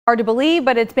Hard to believe,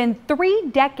 but it's been 3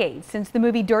 decades since the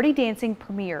movie Dirty Dancing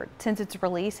premiered. Since its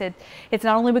release, it's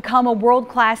not only become a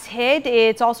world-class hit,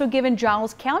 it's also given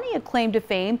Giles County a claim to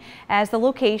fame as the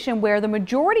location where the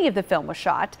majority of the film was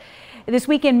shot. This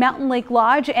weekend, Mountain Lake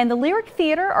Lodge and the Lyric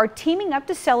Theater are teaming up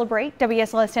to celebrate.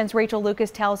 WSLS 10's Rachel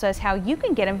Lucas tells us how you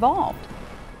can get involved.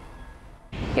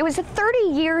 It was 30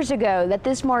 years ago that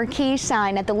this marquee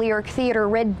sign at the Lyric Theater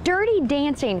read Dirty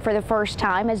Dancing for the first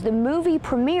time as the movie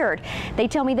premiered. They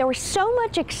tell me there was so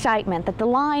much excitement that the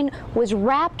line was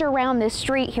wrapped around this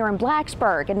street here in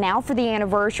Blacksburg. And now for the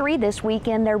anniversary this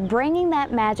weekend, they're bringing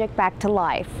that magic back to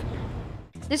life.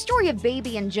 The story of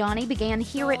Baby and Johnny began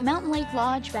here at Mountain Lake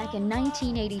Lodge back in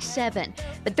 1987.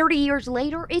 But 30 years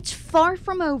later, it's far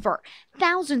from over.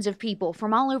 Thousands of people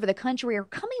from all over the country are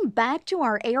coming back to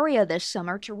our area this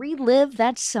summer to relive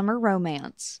that summer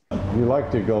romance. You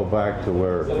like to go back to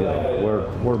where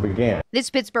it began. This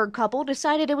Pittsburgh couple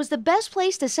decided it was the best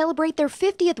place to celebrate their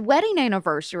 50th wedding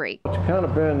anniversary. It's kind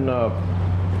of been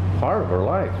part of her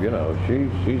life,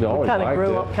 she's always liked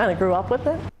it. Kind of grew up with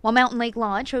it. While Mountain Lake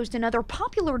Lodge hosts another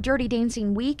popular Dirty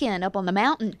Dancing weekend up on the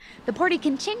mountain, the party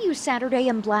continues Saturday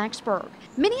in Blacksburg.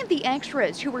 Many of the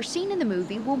extras who were seen in the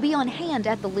movie will be on hand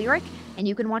at the Lyric, and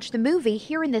you can watch the movie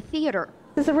here in the theater.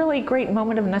 This is a really great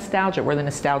moment of nostalgia. We're the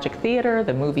nostalgic theater,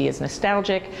 the movie is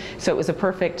nostalgic, so it was a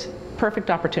perfect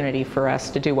opportunity for us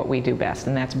to do what we do best,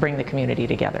 and that's bring the community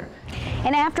together.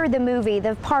 And after the movie,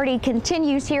 the party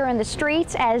continues here in the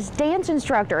streets as dance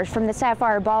instructors from the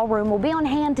Sapphire Ballroom will be on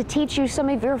hand to teach you some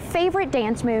of your favorite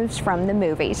dance moves from the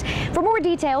movies. For more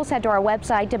details, head to our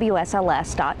website,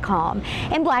 WSLS.com.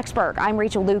 In Blacksburg, I'm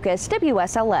Rachel Lucas,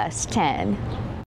 WSLS 10.